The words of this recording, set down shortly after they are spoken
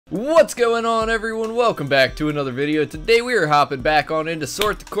What's going on, everyone? Welcome back to another video. Today we are hopping back on into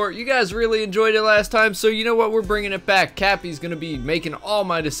Sort the Court. You guys really enjoyed it last time, so you know what? We're bringing it back. Cappy's gonna be making all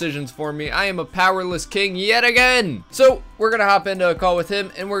my decisions for me. I am a powerless king yet again. So we're gonna hop into a call with him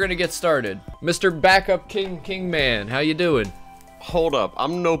and we're gonna get started. Mr. Backup King Man, how you doing? Hold up,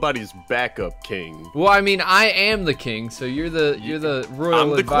 I'm nobody's backup king. Well, I mean, I am the king, so you're the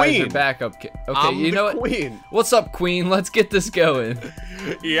royal advisor backup king. Okay, you know what? Queen. What's up, queen? Let's get this going.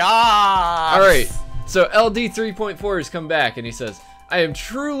 Yeah. All right. So LD 3.4 has come back and he says, "I am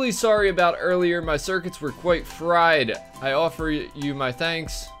truly sorry about earlier. My circuits were quite fried. I offer you my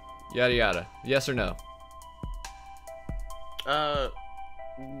thanks. Yada yada. Yes or no?"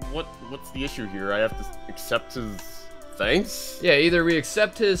 What's the issue here? I have to accept his thanks? Yeah, either we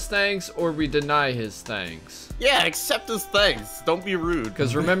accept his thanks or we deny his thanks. Yeah, accept his thanks. Don't be rude.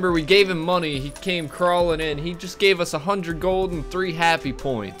 Because remember, we gave him money. He came crawling in. He just gave us 100 gold and 3 happy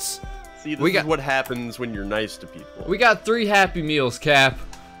points. See, this is what happens when you're nice to people. We got 3 happy meals, Cap.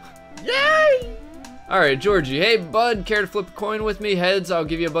 Yay! Alright, Georgie. Hey, bud, care to flip a coin with me? Heads, I'll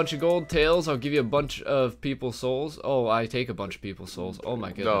give you a bunch of gold. Tails, I'll give you a bunch of people's souls. Oh, I take a bunch of people's souls. Oh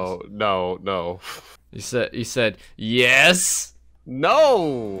my goodness. No. He said, yes?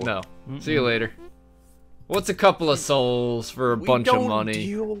 No! No. See you later. What's a couple of souls for a bunch of money?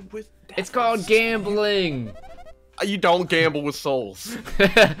 Deal with that. It's called gambling. You don't gamble with souls.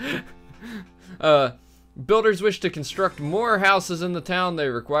 Builders wish to construct more houses in the town. They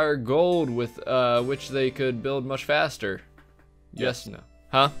require gold with which they could build much faster. Yes, no.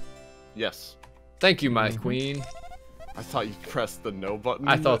 Huh? Yes. Thank you, my queen. I thought you pressed the no button.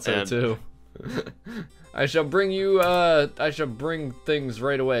 I thought so too. I shall bring you I shall bring things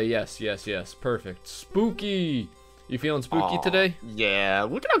right away. Yes. Perfect. Spooky. You feeling spooky today? Yeah,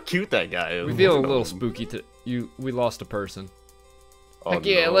 look at how cute that guy is. We feel a little spooky we lost a person. Oh, Heck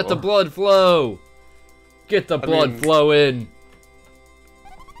yeah, no. let the blood flow. Get the blood flowing.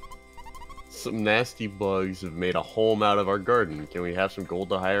 Some nasty bugs have made a home out of our garden. Can we have some gold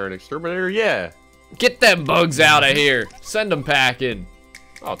to hire an exterminator? Yeah. Get them bugs out of here. Send them packing.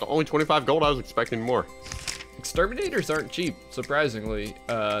 Oh, it's only 25 gold. I was expecting more. Exterminators aren't cheap, surprisingly.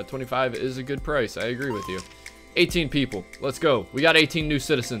 25 is a good price. I agree with you. 18 people. Let's go. We got 18 new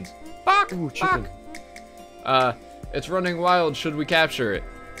citizens. Bok, ooh, chicken. It's running wild. Should we capture it?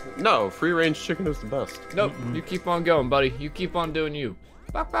 No, free-range chicken is the best. Nope. You keep on going, buddy. You keep on doing you.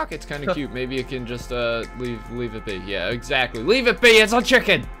 Bok, it's kind of cute. Maybe it can just leave it be. Yeah, exactly. Leave it be. It's a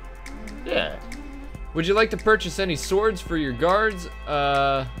chicken. Yeah. Would you like to purchase any swords for your guards?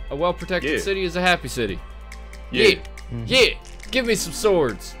 A well-protected city is a happy city. Yeah. Give me some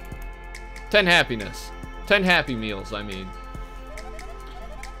swords. 10 happiness. 10 happy meals, I mean.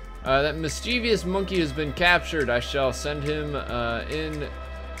 That mischievous monkey has been captured. I shall send him in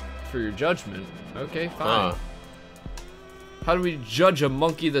for your judgment. Okay, fine. How do we judge a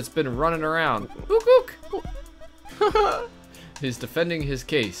monkey that's been running around? Ook, ook. He's defending his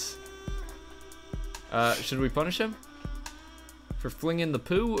case. Should we punish him for flinging the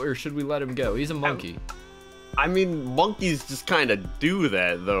poo, or should we let him go? He's a monkey. I mean, monkeys just kind of do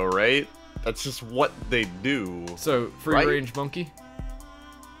that, though, right? That's just what they do. So, free-range monkey?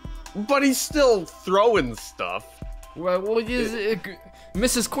 But he's still throwing stuff. Well,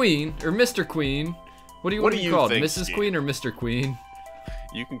 Mrs. Queen, or Mr. Queen. What do you call it? Mrs. Steve? Queen or Mr. Queen?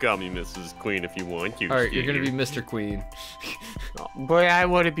 You can call me Mrs. Queen if you want to. Alright, you're gonna be Mr. Queen. But I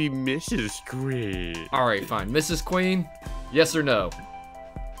want to be Mrs. Queen. Alright, fine. Mrs. Queen? Yes or no?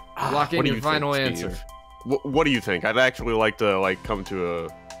 Lock in your final answer. What do you think? I'd actually like to come to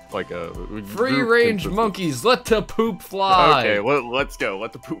a free-range monkeys, let the poop fly. Okay, let's go.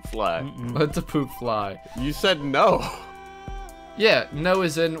 Let the poop fly. Let the poop fly. You said no. Yeah, no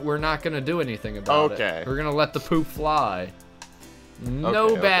as in we're not gonna do anything about it. We're gonna let the poop fly.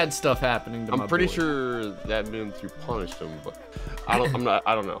 No bad stuff happening to my boy. I'm pretty sure that means you punished him, but I don't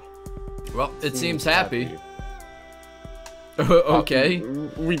know. Well, it seems happy. Okay.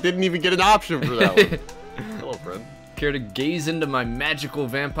 We didn't even get an option for that one. Hello, friend. Care to gaze into my magical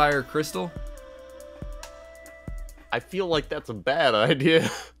vampire crystal? I feel like that's a bad idea.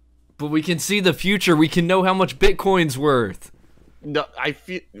 But we can see the future. We can know how much Bitcoin's worth. No, I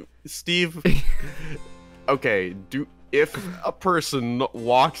feel... Steve... Okay, if a person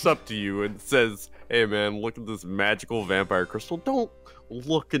walks up to you and says, "Hey man, look at this magical vampire crystal," don't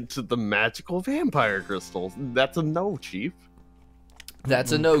look into the magical vampire crystals. That's a no, Chief.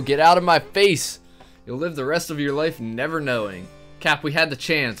 That's a no. Get out of my face. You'll live the rest of your life never knowing. Cap, we had the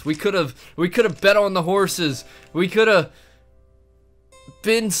chance. We could have bet on the horses. We could have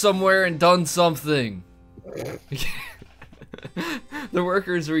been somewhere and done something. The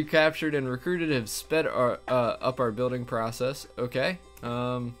workers we captured and recruited have sped up our building process. Okay.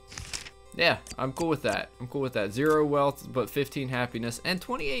 Yeah, I'm cool with that. 0 wealth, but 15 happiness, and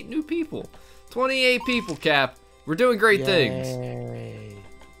 28 new people. 28 people, Cap. We're doing great things.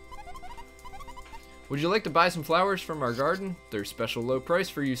 Would you like to buy some flowers from our garden? They're special low price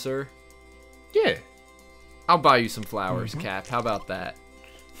for you, sir. Yeah. I'll buy you some flowers, Cap. How about that?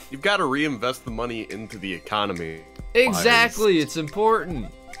 You've got to reinvest the money into the economy. Exactly, it's important.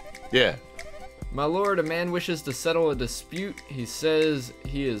 Yeah. My lord, a man wishes to settle a dispute. He says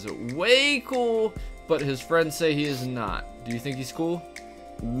he is way cool, but his friends say he is not. Do you think he's cool?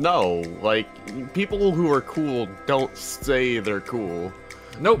 No, like, people who are cool don't say they're cool.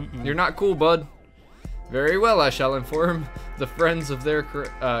 Nope, you're not cool, bud. Very well, I shall inform the friends of their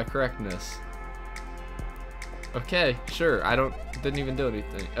correctness. Okay, sure, didn't even do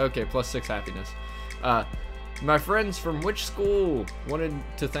anything. Okay, plus 6 happiness. My friends from which school wanted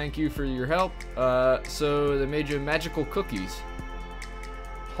to thank you for your help, so they made you magical cookies.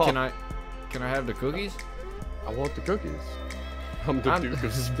 Huh. Can I have the cookies? I want the cookies. I'm the Duke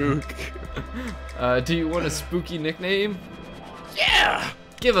of Spook. Do you want a spooky nickname? Yeah!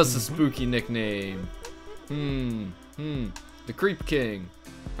 Give us a spooky nickname. The Creep King.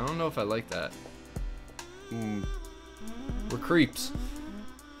 I don't know if I like that. We're creeps.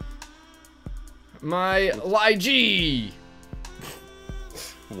 My Lygie.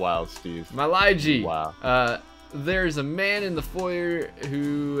 Wow, Steve. My Lygie. Wow. There's a man in the foyer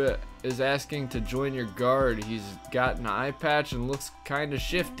who is asking to join your guard. He's got an eye patch and looks kind of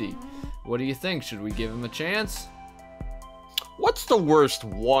shifty. What do you think? Should we give him a chance? What's the worst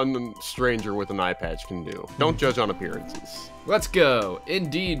one stranger with an eye patch can do? Don't judge on appearances. Let's go.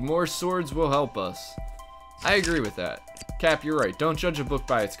 Indeed, more swords will help us. I agree with that. Cap, you're right. Don't judge a book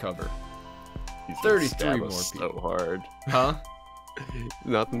by its cover. He's 33 more so hard. Huh?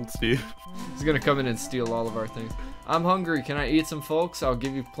 Nothing, Steve. He's gonna come in and steal all of our things. I'm hungry. Can I eat some, folks? I'll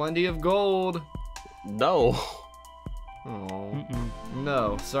give you plenty of gold. No. Oh.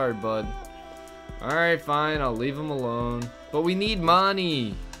 No. Sorry, bud. Alright, fine. I'll leave him alone. But we need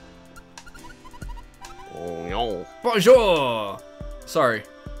money. Oh, no. Bonjour! Sorry.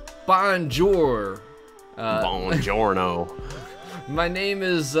 Bonjour. Buongiorno. My name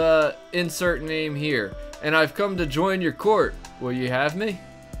is, insert name here. And I've come to join your court. Will you have me?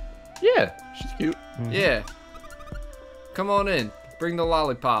 Yeah, she's cute. Yeah. Come on in. Bring the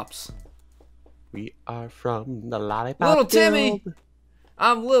lollipops. We are from the Lollipop Little Timmy! Guild.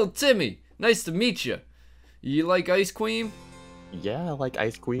 I'm Little Timmy. Nice to meet you. You like ice cream? Yeah, I like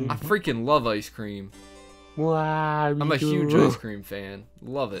ice cream. I freaking love ice cream. Wow, I'm a huge ice cream fan.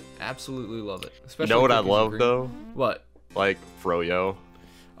 Love it. Absolutely love it. You Especially know what I cookies and love, cream. though? What? Like froyo.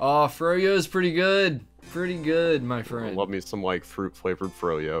 Oh, froyo's pretty good. Pretty good, my friend. Love me some, like, fruit-flavored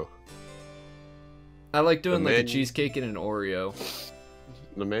froyo. I like doing, like, a man- cheesecake and an Oreo.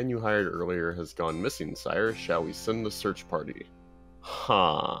 The man you hired earlier has gone missing, sire. Shall we send a search party?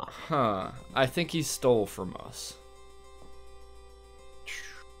 Huh. Huh. I think he stole from us.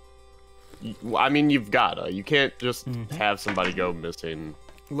 I mean, you've gotta. You can't just have somebody go missing.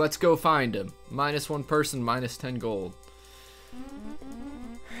 Let's go find him. Minus 1 person, minus 10 gold.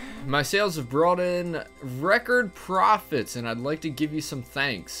 My sales have brought in record profits, and I'd like to give you some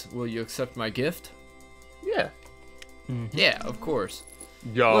thanks. Will you accept my gift? Yeah. Yeah, of course.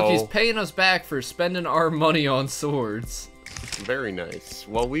 Yo. Look, he's paying us back for spending our money on swords. Very nice.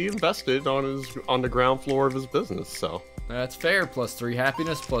 Well, we invested on the ground floor of his business, so. That's fair. Plus 3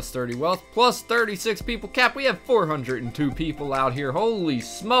 happiness, plus 30 wealth, plus 36 people. Cap, we have 402 people out here. Holy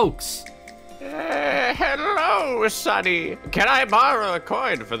smokes. Hello, Sonny. Can I borrow a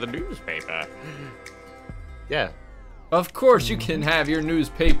coin for the newspaper? Yeah. Of course you can have your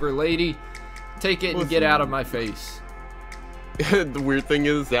newspaper, lady. Take it and get out of my face. The weird thing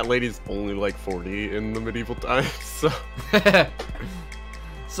is that lady's only like 40 in the medieval times, so.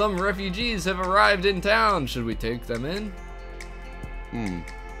 Some refugees have arrived in town. Should we take them in?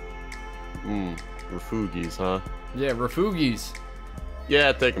 Refugees, huh? Yeah, refugees.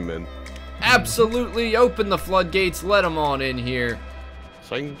 Yeah, take them in. Absolutely, open the floodgates. Let them on in here.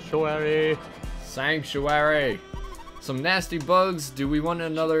 Sanctuary. Sanctuary. Some nasty bugs. Do we want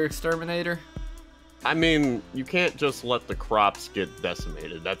another exterminator? I mean, you can't just let the crops get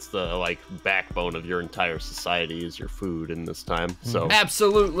decimated. That's the, like, backbone of your entire society is your food in this time, so.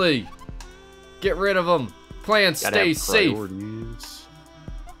 Absolutely. Get rid of them. Plants Gotta stay have safe. priorities.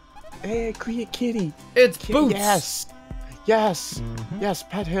 Hey, create kitty. It's Boots. Yes. Yes. Yes,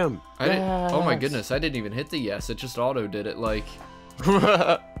 pet him. Oh my goodness, I didn't even hit the yes. It just auto did it, like.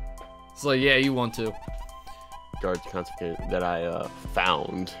 It's like, yeah, you want to. guards confiscated that I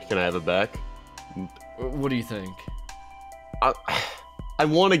found. Can I have it back? What do you think? I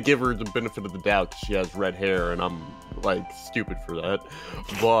want to give her the benefit of the doubt because she has red hair, and I'm like stupid for that.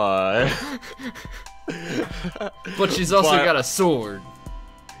 But but she's also got a sword.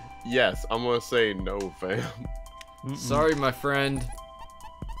 Yes, I'm gonna say no, fam. Sorry, my friend.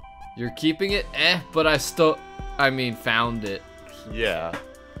 You're keeping it? But I mean, found it. Yeah.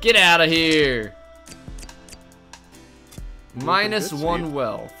 Get out of here. Good, -1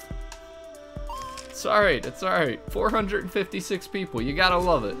 wealth. It's alright, it's alright. 456 people, you gotta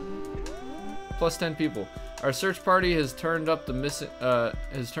love it. Plus 10 people. Our search party has turned up the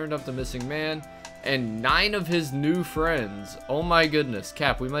missing man and 9 of his new friends. Oh my goodness,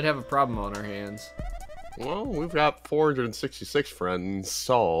 Cap, we might have a problem on our hands. Well, we've got 466 friends,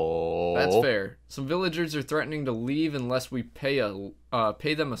 so... That's fair. Some villagers are threatening to leave unless we pay them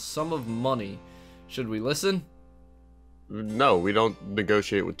a sum of money. Should we listen? No, we don't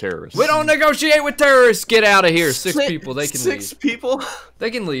negotiate with terrorists. We don't negotiate with terrorists! Get out of here! 6 people, they can leave. 6 people? They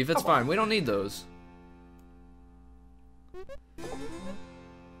can leave, it's fine. We don't need those.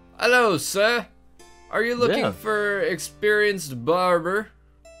 Hello, sir. Are you looking for experienced barber?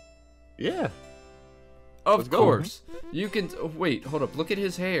 Yeah. Of course. You can... Oh, wait, hold up. Look at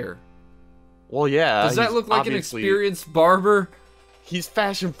his hair. Well, yeah. Does that look like an experienced barber? He's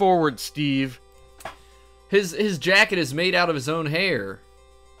fashion forward, Steve. His jacket is made out of his own hair.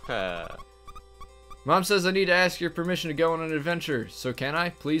 Mom says I need to ask your permission to go on an adventure. So can I?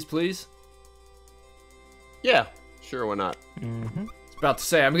 Please, please? Yeah. Sure, why not? I was about to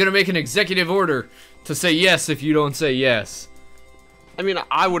say, I'm going to make an executive order to say yes if you don't say yes. I mean,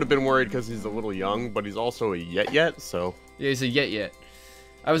 I would have been worried because he's a little young, but he's also a yet, so... Yeah, he's a yet.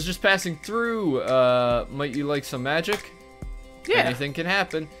 I was just passing through. Might you like some magic? Yeah. Anything can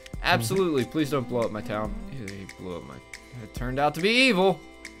happen. Absolutely. Please don't blow up my town. He blew up my... It turned out to be evil.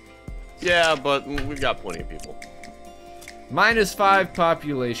 Yeah, but we've got plenty of people. -5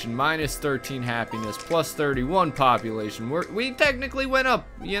 population, -13 happiness, +31 population. We technically went up,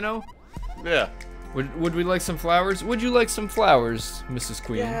 you know? Yeah. Would we like some flowers? Would you like some flowers, Mrs.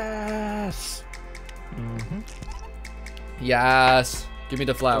 Queen? Yes. Yes. Give me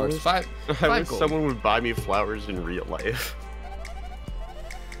the flowers. Five I wish gold. someone would buy me flowers in real life.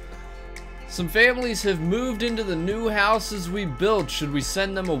 Some families have moved into the new houses we built. Should we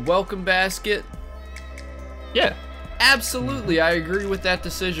send them a welcome basket? Yeah. Absolutely, I agree with that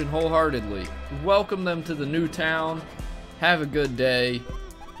decision wholeheartedly. Welcome them to the new town. Have a good day.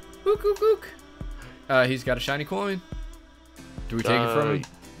 Ook, ook, ook. He's got a shiny coin. Do we take it from him?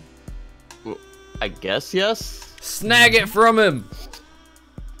 Well, I guess yes. Snag it from him!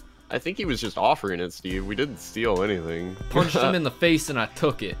 I think he was just offering it, Steve. We didn't steal anything. Punched him in the face and I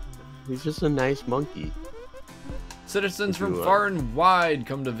took it. He's just a nice monkey. Citizens from far and wide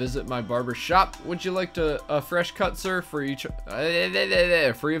come to visit my barber shop. Would you like a fresh cut, sir, for each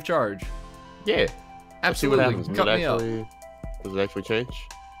free of charge? Yeah. Absolutely. See what happens. Cut me up. Does it actually change?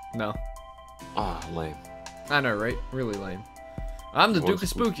 No. Ah, lame. I know, right? Really lame. I'm the Duke of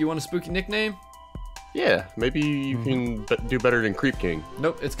Spook. You want a spooky nickname? Yeah, maybe you can do better than Creep King.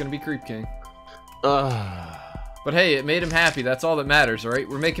 Nope, it's gonna be Creep King. But hey, it made him happy. That's all that matters, alright?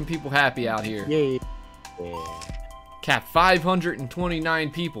 We're making people happy out here. Yay. Cap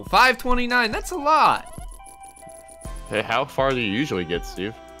 529 people. 529, that's a lot. Hey, how far do you usually get,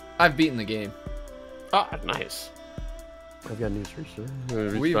 Steve? I've beaten the game. Ah, nice. I've got news for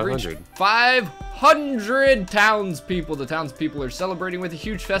you. We've reached 500 townspeople. The townspeople are celebrating with a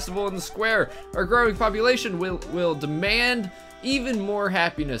huge festival in the square. Our growing population will demand even more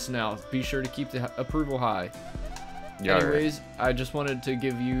happiness now. Be sure to keep the approval high. Yeah, anyways, right. I just wanted to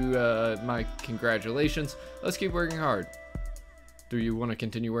give you my congratulations. Let's keep working hard. Do you want to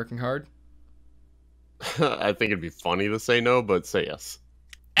continue working hard? I think it'd be funny to say no, but say yes.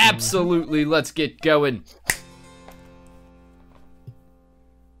 Absolutely, let's get going.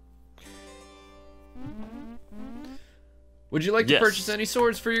 Would you like to purchase any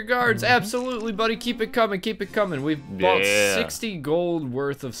swords for your guards? Absolutely, buddy. Keep it coming. Keep it coming. We've bought 60 gold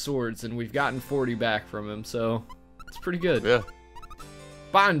worth of swords, and we've gotten 40 back from him, so it's pretty good. Yeah.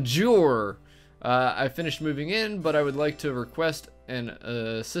 Bonjour. I finished moving in, but I would like to request an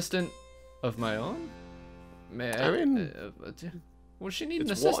assistant of my own. I mean, what does she need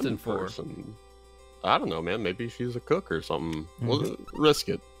an assistant for? I don't know, man. Maybe she's a cook or something. We'll risk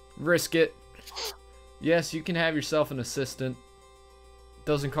it. Risk it. Yes, you can have yourself an assistant.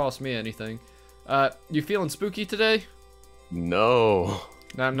 Doesn't cost me anything. You feeling spooky today? No.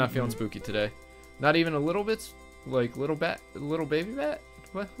 No, I'm not feeling spooky today. Not even a little bit? Like little baby bat?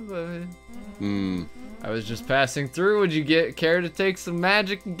 I was just passing through. Would you care to take some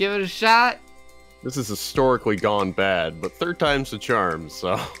magic and give it a shot? This is historically gone bad, but third time's the charm,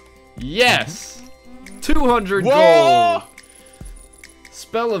 so. Yes! 200 Whoa! gold!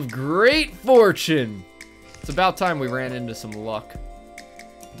 Spell of Great Fortune! It's about time we ran into some luck.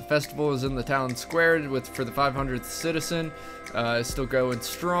 The festival is in the town square for the 500th citizen. It's still going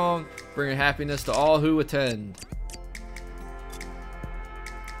strong, bringing happiness to all who attend.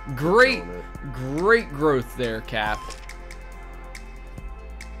 Great growth there, Cap.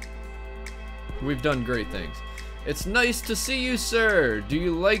 We've done great things. It's nice to see you, sir. Do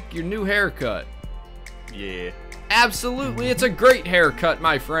you like your new haircut? Yeah. Absolutely, it's a great haircut,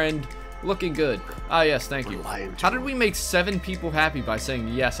 my friend. Looking good. Ah, yes, thank you. How did we make 7 people happy by saying,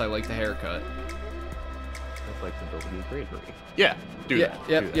 yes, I like the haircut? I'd like to build a new granary. Yeah, do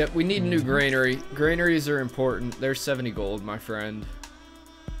that. Yep, we need a new granary. Granaries are important. There's 70 gold, my friend.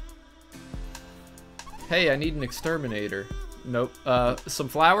 Hey, I need an exterminator. Nope. Some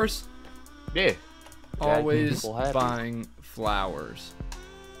flowers? Yeah. Always buying flowers.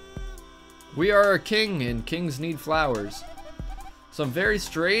 We are a king, and kings need flowers. Some very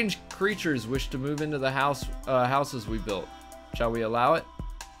strange creatures wish to move into the houses we built. Shall we allow it?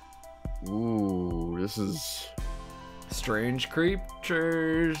 Ooh, this is... Strange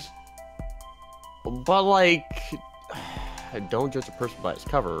creatures. But, like... Don't judge a person by its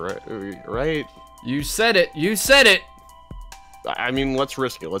cover, right? You said it. You said it. I mean, let's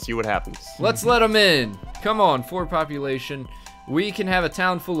risk it. Let's see what happens. Let's let them in. Come on, 4 population. We can have a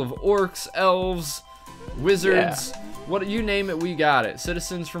town full of orcs, elves, wizards. Yeah. What you name it, we got it.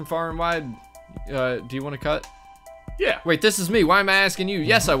 Citizens from far and wide. Do you want to cut? Yeah. Wait, this is me. Why am I asking you?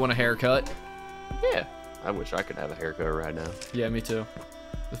 Yes, I want a haircut. Yeah. I wish I could have a haircut right now. Yeah, me too.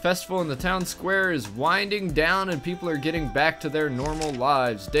 The festival in the town square is winding down and people are getting back to their normal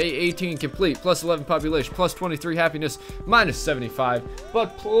lives. Day 18 complete, plus 11 population, plus 23 happiness, minus 75,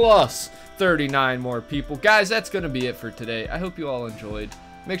 but plus 39 more people. Guys, that's going to be it for today. I hope you all enjoyed.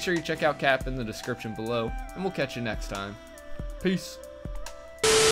 Make sure you check out Cap in the description below, and we'll catch you next time. Peace.